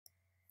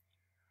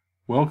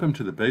Welcome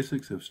to the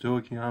basics of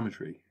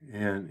stoichiometry,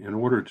 and in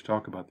order to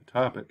talk about the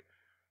topic,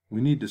 we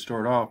need to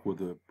start off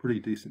with a pretty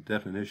decent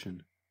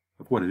definition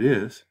of what it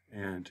is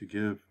and to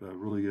give a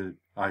really good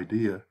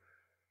idea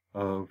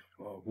of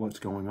what's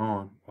going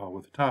on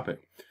with the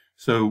topic.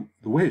 So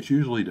the way it's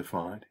usually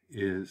defined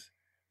is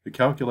the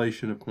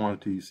calculation of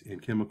quantities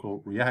in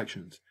chemical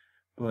reactions,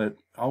 but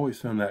I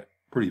always found that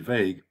pretty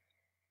vague.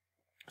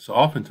 So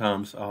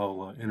oftentimes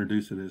I'll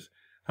introduce it as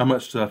how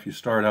much stuff you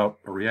start out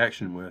a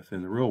reaction with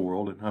in the real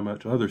world and how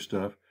much other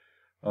stuff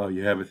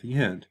you have at the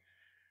end.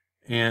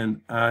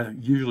 And I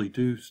usually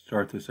do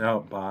start this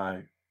out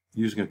by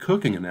using a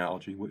cooking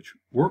analogy, which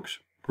works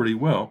pretty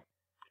well.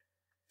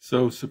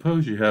 So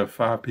suppose you have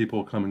 5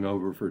 people coming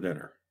over for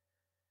dinner.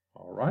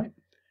 All right.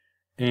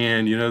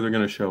 And you know they're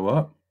going to show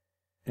up.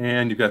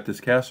 And you've got this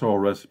casserole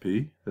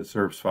recipe that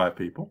serves 5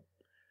 people.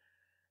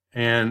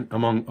 And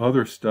among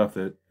other stuff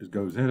that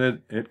goes in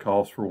it, it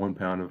calls for 1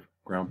 pound of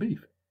ground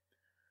beef.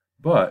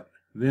 But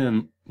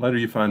then later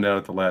you find out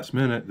at the last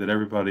minute that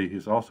everybody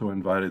has also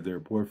invited their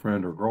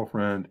boyfriend or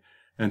girlfriend,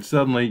 and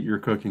suddenly you're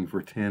cooking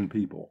for 10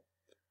 people.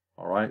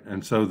 All right.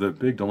 And so the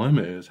big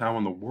dilemma is, how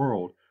in the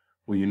world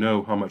will you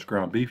know how much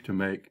ground beef to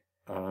make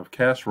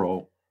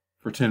casserole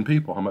for 10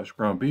 people? How much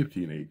ground beef do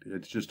you need?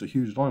 It's just a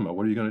huge dilemma.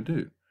 What are you going to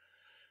do?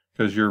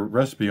 Because your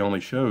recipe only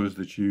shows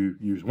that you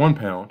use 1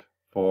 pound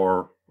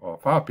for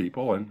 5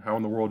 people, and how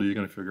in the world are you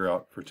going to figure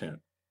out for 10?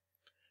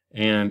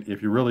 And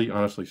if you're really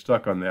honestly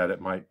stuck on that, it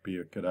might be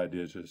a good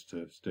idea just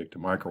to stick to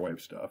microwave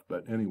stuff.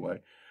 But anyway,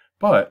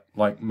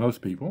 like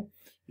most people,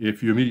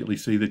 if you immediately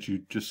see that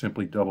you just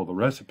simply double the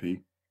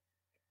recipe,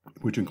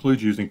 which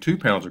includes using 2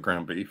 pounds of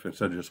ground beef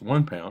instead of just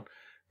 1 pound,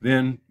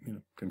 then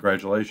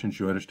congratulations,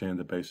 you understand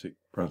the basic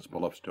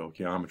principle of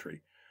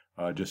stoichiometry.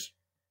 Just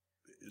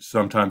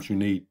sometimes you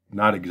need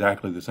not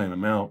exactly the same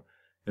amount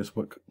as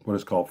what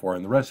is called for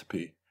in the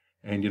recipe,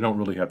 and you don't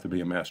really have to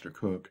be a master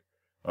cook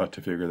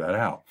to figure that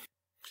out.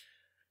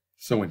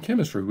 So in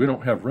chemistry, we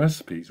don't have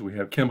recipes, we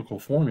have chemical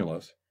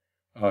formulas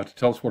to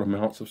tell us what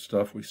amounts of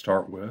stuff we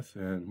start with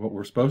and what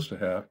we're supposed to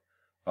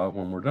have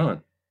when we're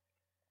done.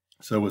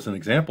 So as an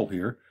example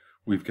here,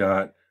 we've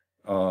got,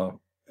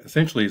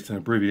 essentially it's an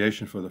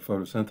abbreviation for the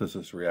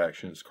photosynthesis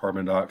reactions,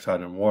 carbon dioxide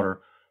and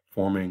water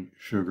forming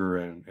sugar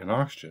and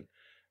oxygen.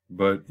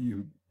 But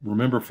you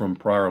remember from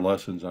prior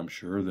lessons, I'm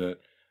sure, that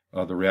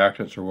the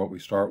reactants are what we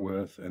start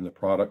with and the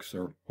products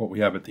are what we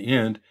have at the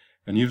end.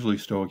 And usually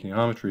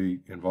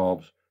stoichiometry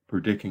involves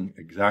predicting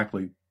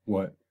exactly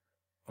what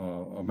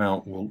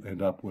amount we'll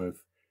end up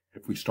with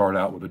if we start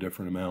out with a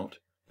different amount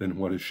than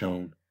what is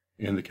shown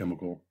in the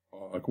chemical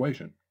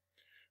equation.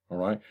 All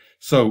right.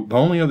 So the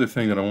only other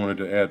thing that I wanted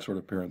to add sort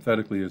of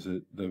parenthetically is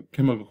that the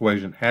chemical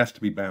equation has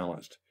to be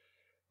balanced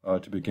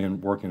to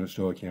begin working a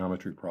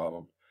stoichiometry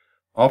problem.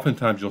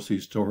 Oftentimes you'll see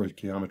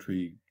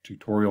stoichiometry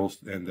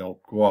tutorials and they'll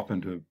go off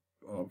into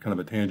kind of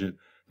a tangent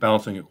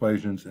balancing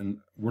equations, and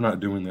we're not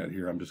doing that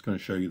here. I'm just going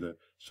to show you the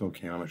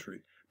stoichiometry.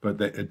 But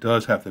it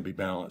does have to be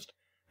balanced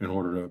in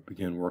order to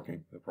begin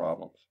working the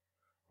problems.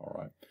 All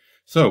right.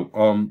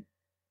 So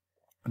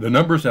the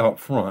numbers out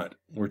front,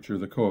 which are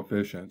the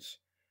coefficients,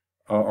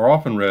 are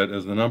often read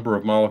as the number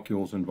of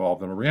molecules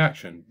involved in a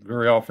reaction.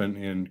 Very often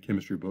in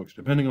chemistry books,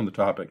 depending on the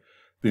topic,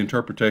 the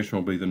interpretation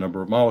will be the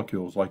number of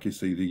molecules, like you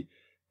see the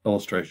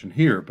illustration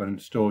here. But in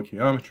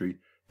stoichiometry,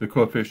 the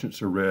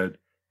coefficients are read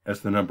as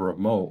the number of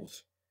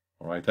moles.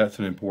 All right. That's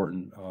an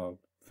important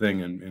thing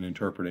in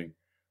interpreting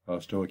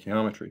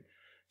stoichiometry.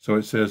 So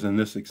it says in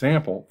this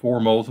example, 4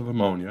 moles of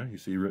ammonia, you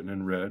see written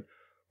in red,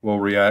 will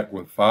react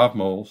with 5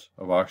 moles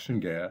of oxygen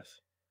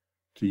gas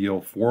to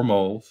yield 4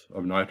 moles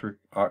of nitric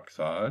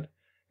oxide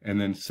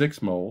and then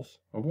 6 moles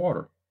of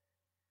water.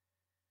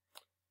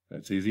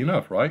 That's easy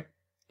enough, right?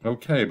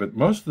 Okay, but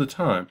most of the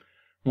time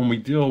when we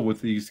deal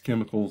with these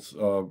chemicals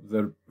that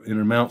are in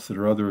amounts that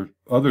are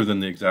other than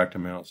the exact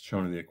amounts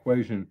shown in the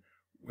equation,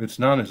 it's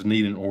not as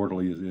neat and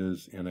orderly as it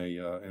is in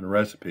a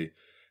recipe.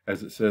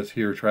 As it says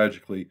here,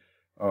 tragically,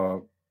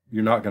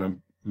 you're not going to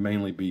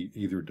mainly be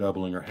either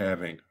doubling or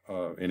halving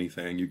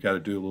anything. You've got to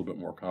do a little bit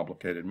more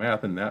complicated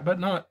math than that, but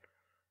not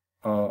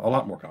a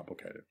lot more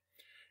complicated.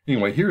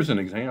 Anyway, here's an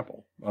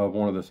example of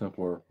one of the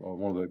simpler,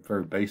 one of the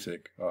very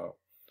basic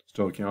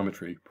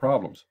stoichiometry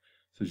problems.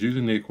 It says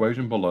using the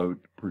equation below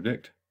to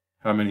predict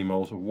how many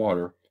moles of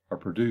water are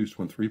produced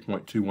when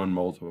 3.21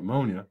 moles of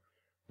ammonia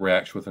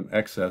reacts with an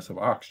excess of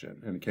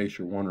oxygen. And in case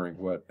you're wondering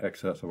what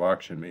excess of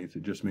oxygen means,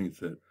 it just means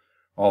that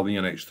all the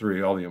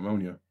NH3, all the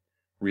ammonia,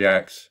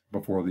 reacts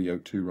before the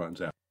O2 runs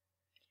out.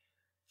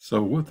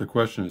 So what the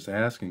question is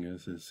asking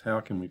is how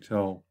can we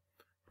tell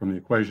from the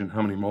equation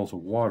how many moles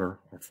of water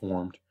are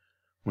formed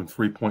when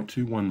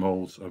 3.21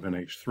 moles of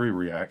NH3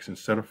 reacts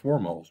instead of 4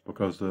 moles,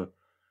 because the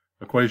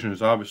equation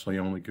is obviously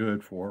only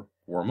good for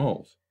 4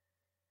 moles.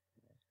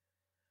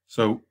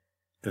 So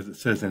as it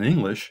says in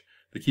English,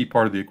 the key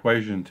part of the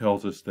equation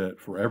tells us that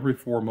for every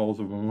 4 moles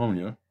of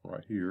ammonia,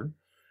 right here,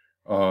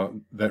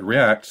 that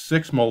reacts,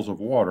 6 moles of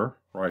water,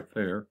 right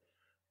there,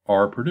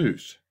 are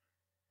produced.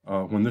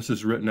 When this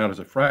is written out as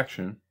a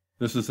fraction,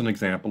 This is an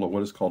example of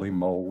what is called a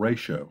mole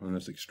ratio, and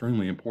it's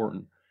extremely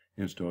important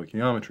in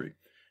stoichiometry.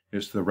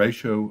 It's the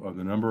ratio of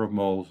the number of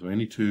moles of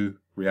any two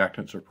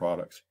reactants or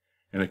products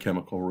in a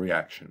chemical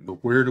reaction.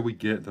 But where do we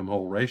get the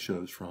mole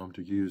ratios from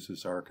to use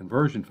as our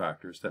conversion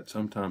factors? That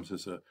sometimes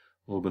is a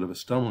little bit of a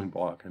stumbling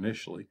block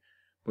initially,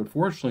 but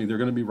fortunately they're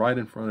going to be right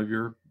in front of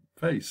your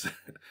face.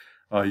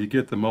 You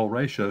get the mole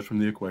ratios from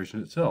the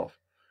equation itself.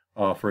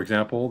 For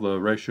example, the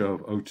ratio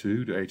of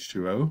O2 to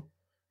H2O,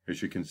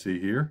 as you can see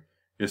here,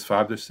 is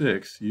 5 to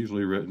 6,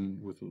 usually written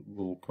with a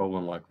little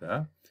colon like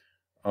that.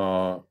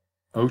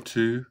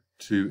 O2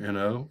 to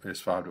NO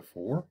is 5 to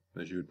 4,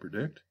 as you would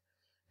predict.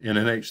 And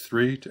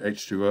NH3 to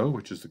H2O,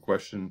 which is the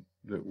question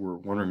that we're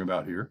wondering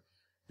about here,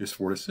 is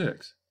 4 to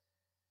 6.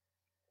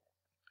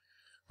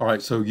 All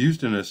right, so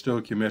used in a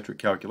stoichiometric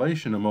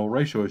calculation, a mole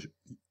ratio is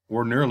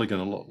ordinarily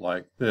going to look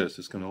like this.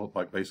 It's going to look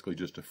like basically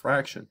just a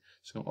fraction.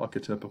 It's going to look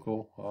like a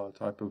typical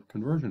type of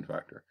conversion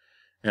factor.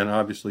 And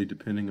obviously,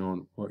 depending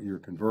on what you're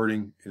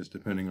converting is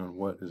depending on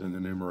what is in the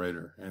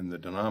numerator and the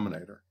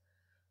denominator.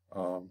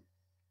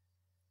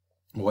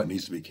 What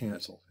needs to be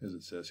canceled, as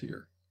it says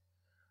here.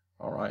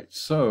 All right,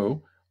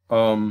 so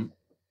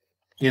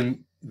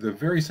in the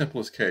very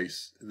simplest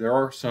case, there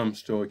are some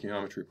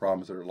stoichiometry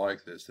problems that are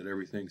like this, that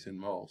everything's in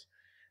moles.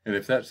 And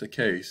if that's the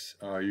case,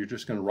 you're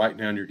just going to write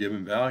down your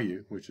given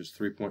value, which is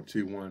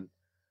 3.21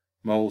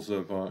 moles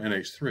of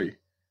NH3,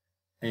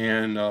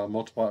 and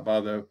multiply it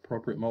by the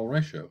appropriate mole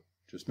ratio,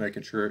 just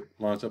making sure it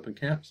lines up and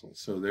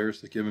cancels. So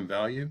there's the given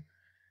value.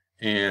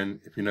 And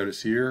if you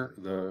notice here,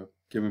 the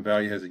given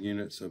value has the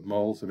units of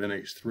moles of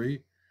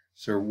NH3.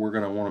 So we're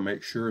going to want to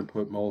make sure and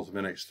put moles of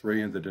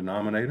NH3 in the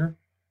denominator.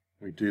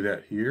 We do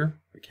that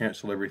here. We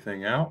cancel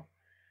everything out.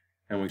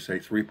 And we say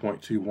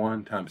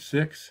 3.21 times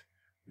 6.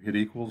 We hit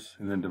equals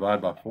and then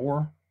divide by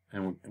 4.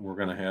 And we're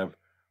going to have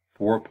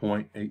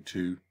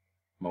 4.82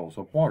 moles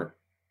of water.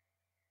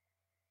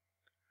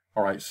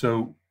 All right,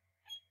 so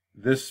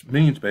this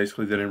means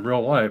basically that in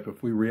real life,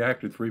 if we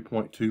reacted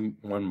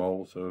 3.21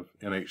 moles of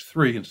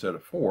NH3 instead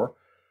of 4,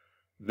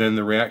 then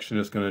the reaction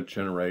is going to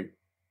generate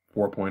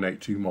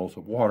 4.82 moles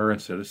of water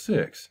instead of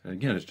 6. And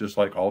again, it's just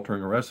like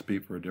altering a recipe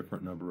for a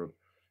different number of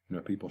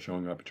people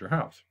showing up at your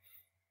house.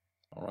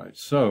 All right,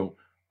 so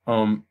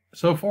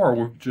so far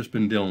we've just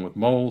been dealing with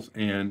moles,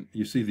 and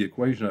you see the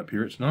equation up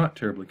here. It's not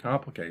terribly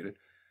complicated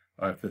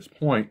at this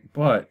point,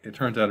 but it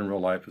turns out in real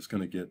life it's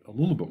going to get a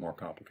little bit more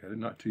complicated,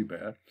 not too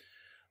bad.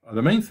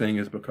 The main thing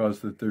is because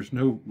that there's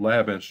no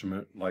lab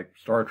instrument like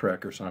Star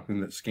Trek or something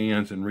that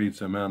scans and reads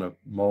the amount of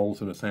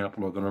moles in a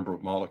sample or the number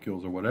of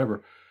molecules or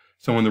whatever.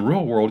 So in the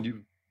real world,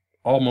 you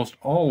almost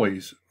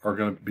always are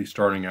going to be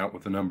starting out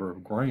with a number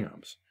of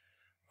grams.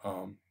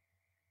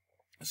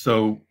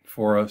 So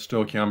for a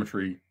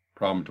stoichiometry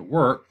problem to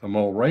work, the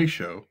mole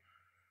ratio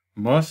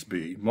must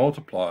be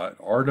multiplied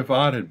or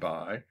divided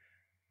by,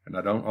 and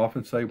I don't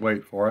often say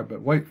wait for it,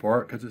 but wait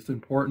for it because it's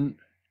important,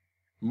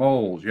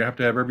 moles. You have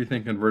to have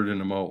everything converted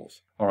into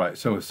moles. All right,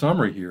 so a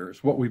summary here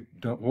is what we've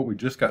done, what we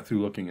just got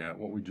through looking at,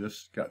 what we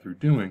just got through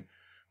doing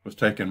was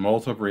taking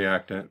moles of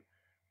reactant,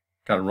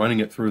 kind of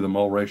running it through the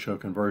mole ratio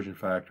conversion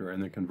factor,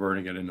 and then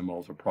converting it into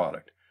moles of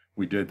product.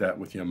 We did that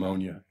with the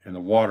ammonia and the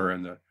water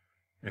in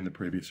the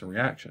previous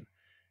reaction.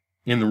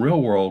 In the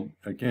real world,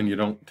 again, you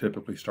don't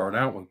typically start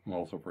out with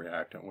moles of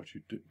reactant. What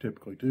you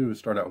typically do is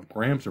start out with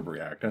grams of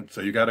reactant, so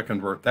you got to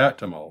convert that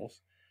to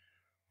moles,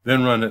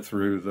 then run it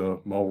through the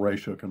mole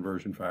ratio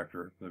conversion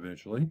factor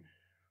eventually,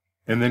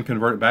 and then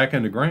convert it back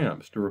into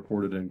grams to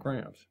report it in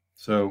grams.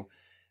 So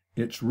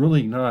it's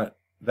really not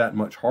that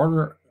much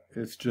harder.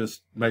 It's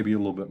just maybe a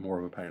little bit more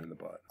of a pain in the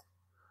butt.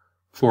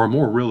 For a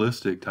more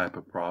realistic type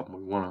of problem,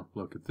 we want to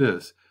look at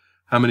this.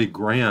 How many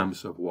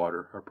grams of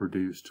water are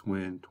produced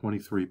when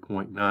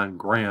 23.9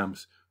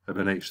 grams of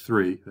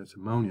NH3, that's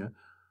ammonia,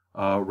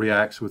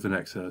 reacts with an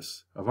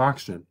excess of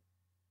oxygen?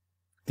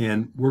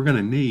 And we're going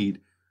to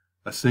need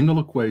a single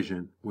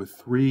equation with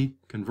 3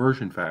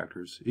 conversion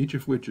factors, each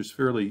of which is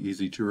fairly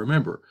easy to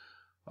remember.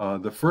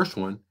 The first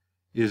one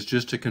is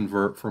just to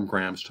convert from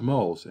grams to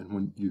moles. And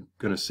when you're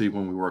going to see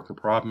when we work the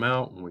problem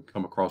out, when we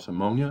come across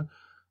ammonia,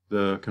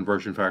 the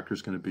conversion factor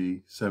is going to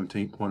be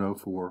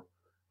 17.04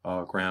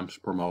 grams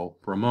per mole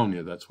for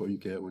ammonia. That's what you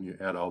get when you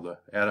add all the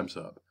atoms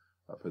up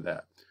for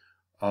that.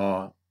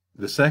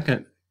 The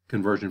second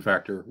conversion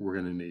factor we're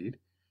going to need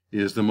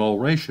is the mole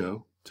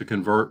ratio to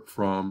convert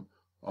from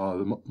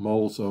the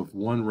moles of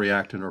one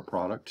reactant or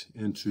product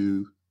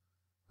into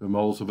the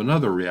moles of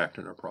another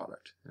reactant or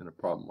product in a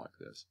problem like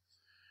this.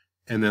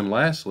 And then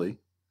lastly,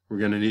 we're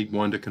going to need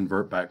one to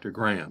convert back to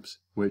grams,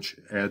 which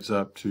adds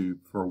up to,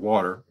 for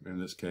water, in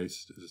this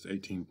case, is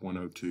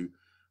 18.02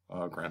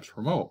 grams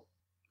per mole.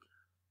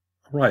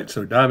 All right,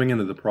 so diving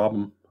into the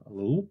problem a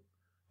little,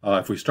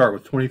 if we start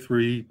with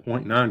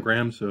 23.9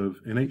 grams of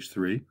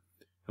NH3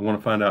 and want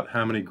to find out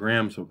how many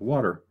grams of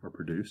water are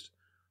produced,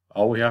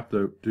 all we have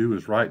to do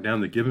is write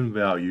down the given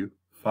value,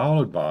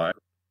 followed by,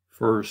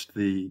 first,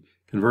 the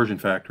conversion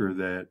factor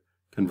that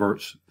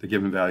converts the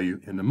given value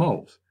into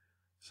moles.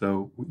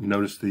 So you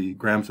notice the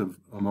grams of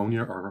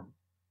ammonia are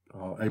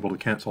able to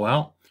cancel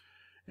out,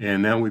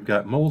 And now we've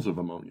got moles of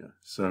ammonia.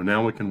 So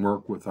now we can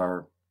work with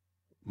our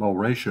mole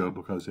ratio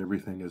because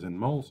everything is in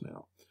moles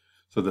now.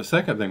 So the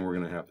second thing we're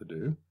going to have to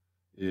do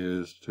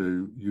is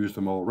to use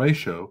the mole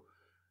ratio,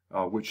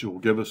 which will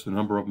give us the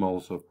number of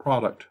moles of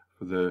product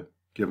for the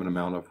given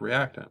amount of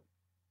reactant.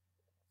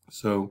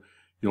 So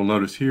you'll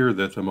notice here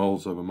that the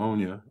moles of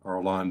ammonia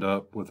are lined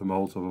up with the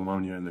moles of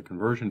ammonia in the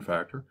conversion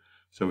factor,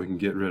 so we can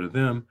get rid of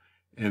them.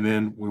 And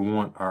then we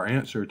want our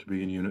answer to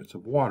be in units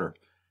of water.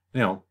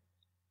 Now,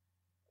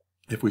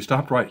 if we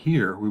stopped right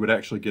here, we would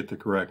actually get the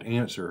correct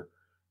answer,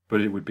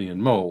 but it would be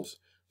in moles.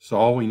 So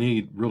all we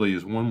need really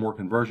is one more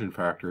conversion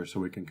factor so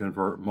we can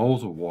convert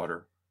moles of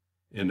water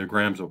into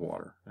grams of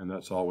water, and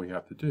that's all we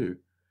have to do.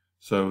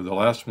 So the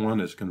last one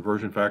is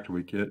conversion factor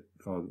we get,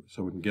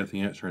 so we can get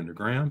the answer into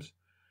grams.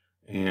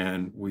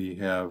 And we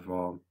have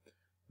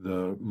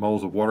the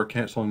moles of water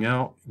canceling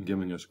out and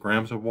giving us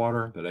grams of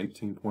water. That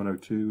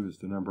 18.02 is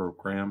the number of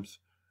grams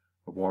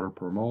of water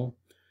per mole.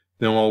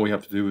 Then all we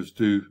have to do is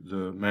do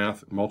the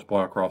math,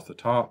 multiply across the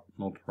top,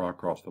 multiply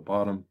across the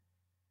bottom,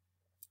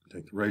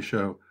 take the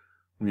ratio.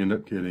 We end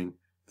up getting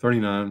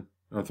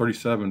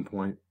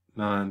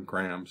 37.9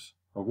 grams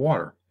of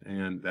water,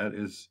 and that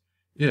is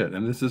it.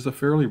 And this is a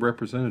fairly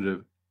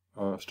representative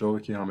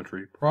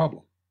stoichiometry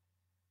problem.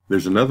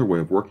 There's another way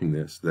of working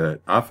this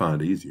that I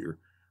find easier,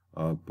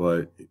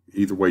 but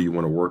either way you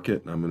want to work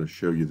it, I'm going to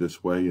show you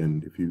this way,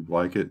 and if you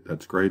like it,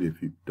 that's great.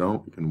 If you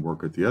don't, you can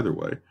work it the other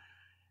way.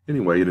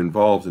 Anyway, it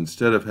involves,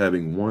 instead of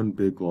having one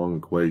big long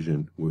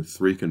equation with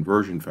 3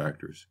 conversion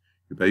factors,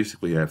 you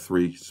basically have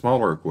 3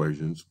 smaller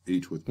equations,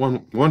 each with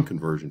one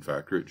conversion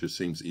factor. It just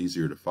seems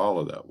easier to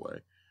follow that way.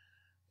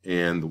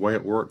 And the way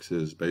it works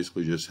is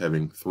basically just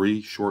having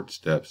 3 short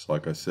steps,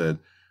 like I said,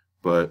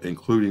 but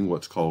including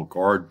what's called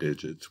guard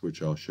digits,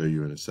 which I'll show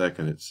you in a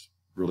second. It's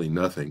really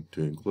nothing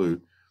to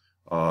include,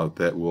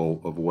 that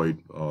will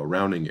avoid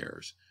rounding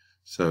errors.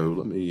 So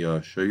let me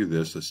show you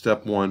this. The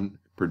step 1,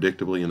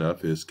 predictably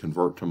enough, is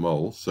convert to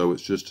moles. So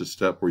it's just a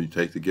step where you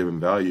take the given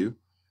value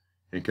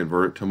and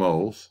convert it to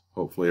moles.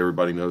 Hopefully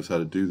everybody knows how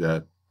to do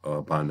that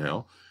by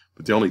now.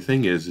 But the only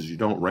thing is you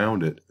don't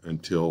round it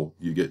until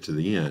you get to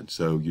the end.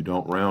 So you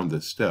don't round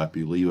this step.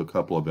 You leave a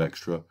couple of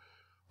extra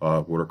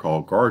what are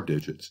called guard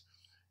digits.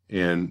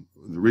 And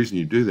the reason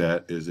you do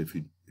that is if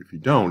you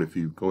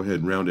go ahead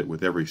and round it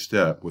with every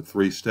step, with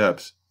 3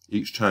 steps,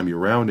 each time you're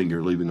rounding,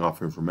 you're leaving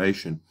off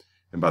information.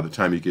 And by the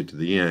time you get to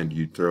the end,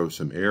 you throw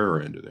some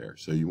error into there.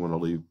 So you want to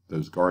leave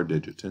those guard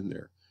digits in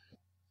there.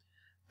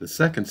 The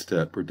second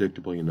step,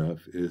 predictably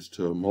enough, is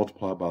to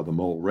multiply by the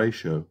mole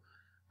ratio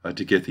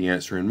to get the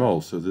answer in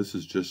moles. So this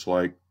is just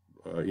like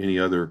any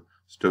other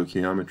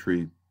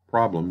stoichiometry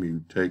problem.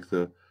 You take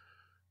the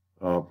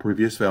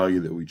previous value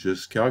that we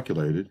just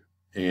calculated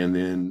and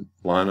then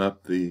line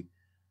up the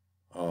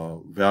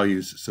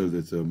values so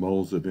that the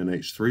moles of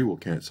NH3 will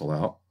cancel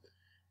out.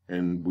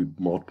 And we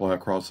multiply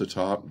across the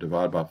top,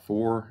 divide by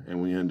 4,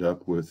 and we end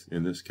up with,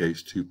 in this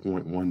case,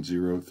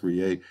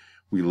 2.1038.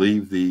 We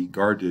leave the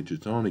guard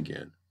digits on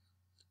again.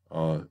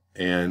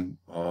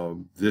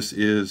 This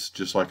is,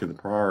 just like in the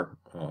prior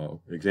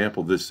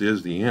example, this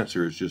is the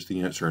answer. It's just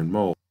the answer in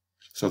moles.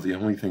 So the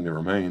only thing that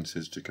remains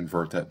is to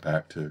convert that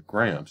back to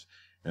grams.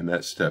 And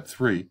that's step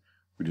 3.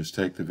 We just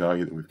take the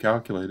value that we've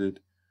calculated,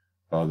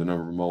 the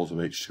number of moles of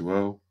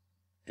H2O,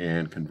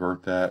 and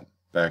convert that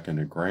back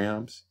into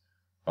grams.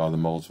 The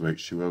moles of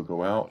H2O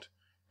go out,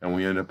 and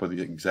we end up with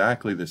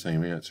exactly the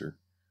same answer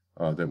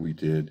that we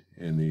did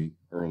in the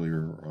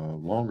earlier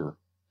longer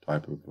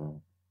type of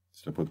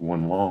step with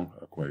one long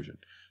equation.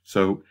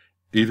 So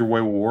either way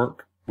will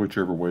work,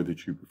 whichever way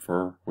that you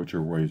prefer,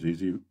 whichever way is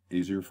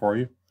easier for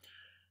you.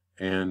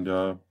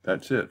 And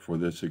that's it for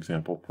this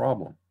example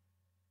problem.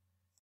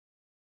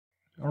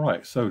 All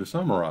right, so to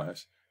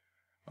summarize,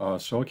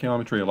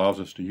 stoichiometry allows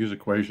us to use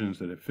equations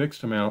that have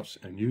fixed amounts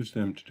and use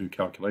them to do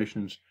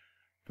calculations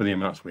for the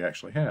amounts we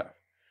actually have.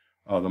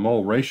 The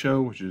mole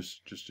ratio, which is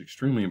just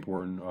extremely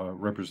important,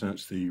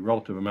 represents the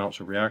relative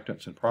amounts of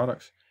reactants and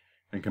products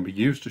and can be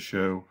used to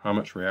show how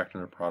much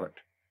reactant or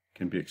product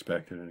can be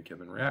expected in a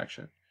given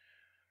reaction.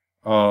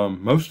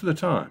 Most of the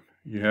time,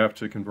 you have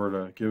to convert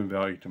a given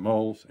value to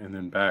moles and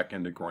then back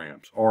into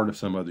grams or to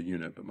some other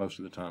unit, but most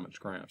of the time it's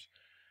grams.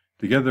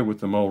 Together with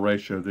the mole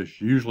ratio,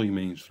 this usually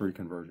means 3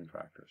 conversion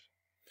factors.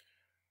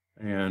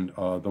 And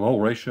the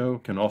mole ratio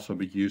can also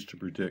be used to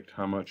predict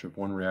how much of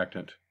one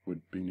reactant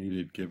would be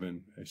needed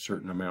given a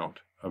certain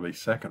amount of a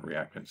second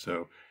reactant.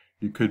 So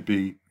you could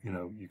be,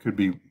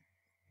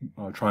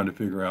 trying to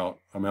figure out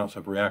amounts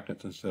of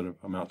reactants instead of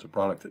amounts of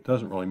product. It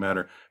doesn't really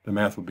matter. The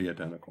math will be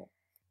identical.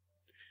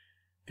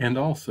 And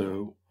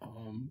also,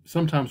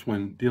 sometimes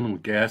when dealing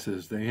with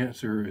gases, the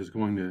answer is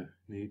going to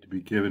need to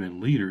be given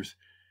in liters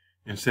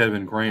instead of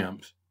in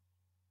grams.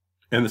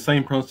 And the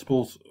same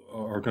principles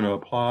are going to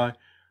apply,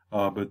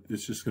 but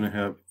it's just going to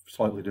have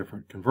slightly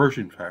different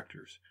conversion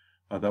factors.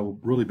 That will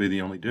really be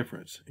the only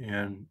difference.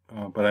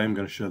 But I am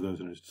going to show those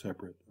in a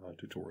separate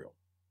tutorial.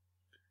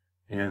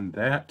 And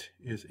that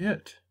is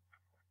it.